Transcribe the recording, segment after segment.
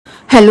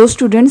Hello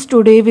students,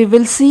 today we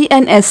will see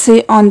an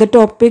essay on the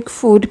topic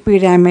food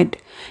pyramid.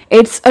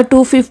 It's a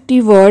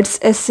 250 words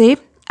essay.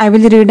 I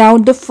will read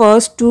out the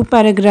first two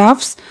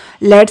paragraphs.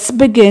 Let's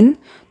begin.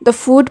 The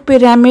food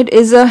pyramid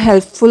is a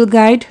helpful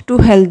guide to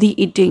healthy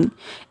eating.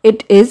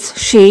 It is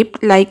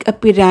shaped like a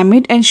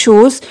pyramid and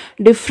shows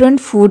different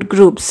food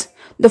groups.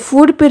 The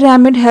food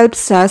pyramid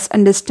helps us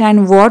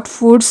understand what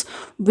foods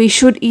we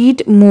should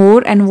eat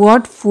more and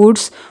what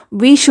foods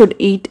we should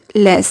eat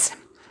less.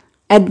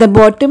 At the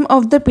bottom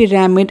of the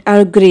pyramid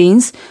are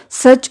grains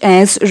such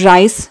as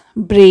rice,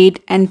 bread,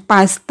 and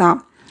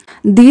pasta.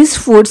 These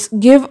foods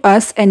give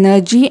us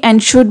energy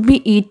and should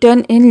be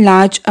eaten in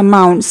large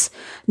amounts.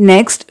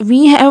 Next,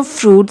 we have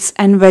fruits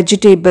and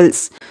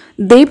vegetables.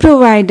 They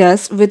provide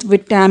us with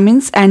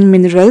vitamins and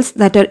minerals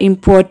that are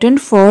important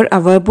for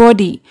our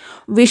body.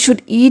 We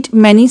should eat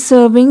many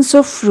servings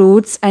of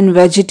fruits and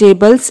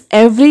vegetables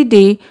every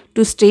day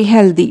to stay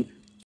healthy.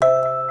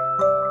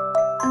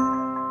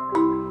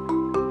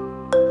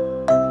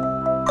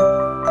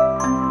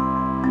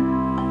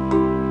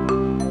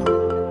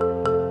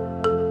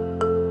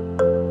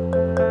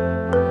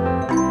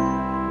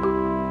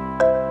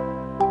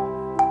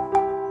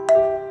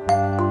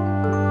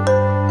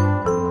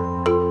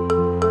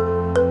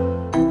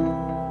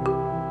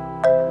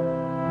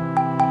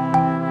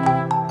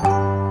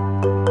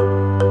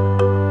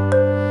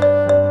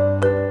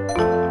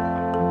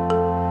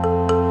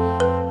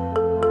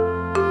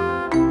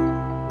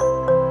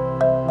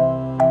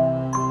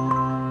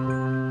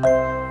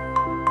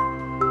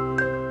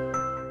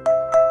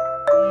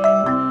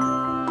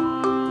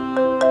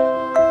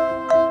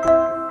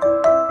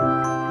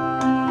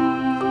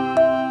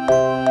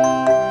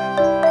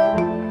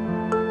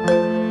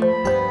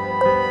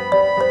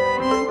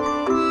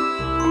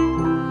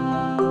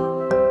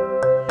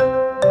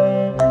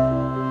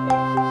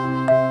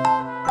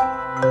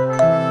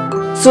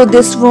 So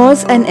this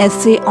was an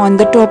essay on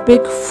the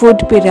topic food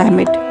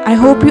pyramid. I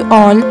hope you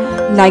all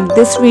liked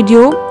this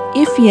video.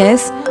 If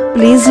yes,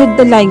 please hit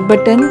the like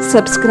button,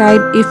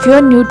 subscribe if you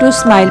are new to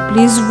Smile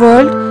Please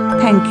World.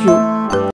 Thank you.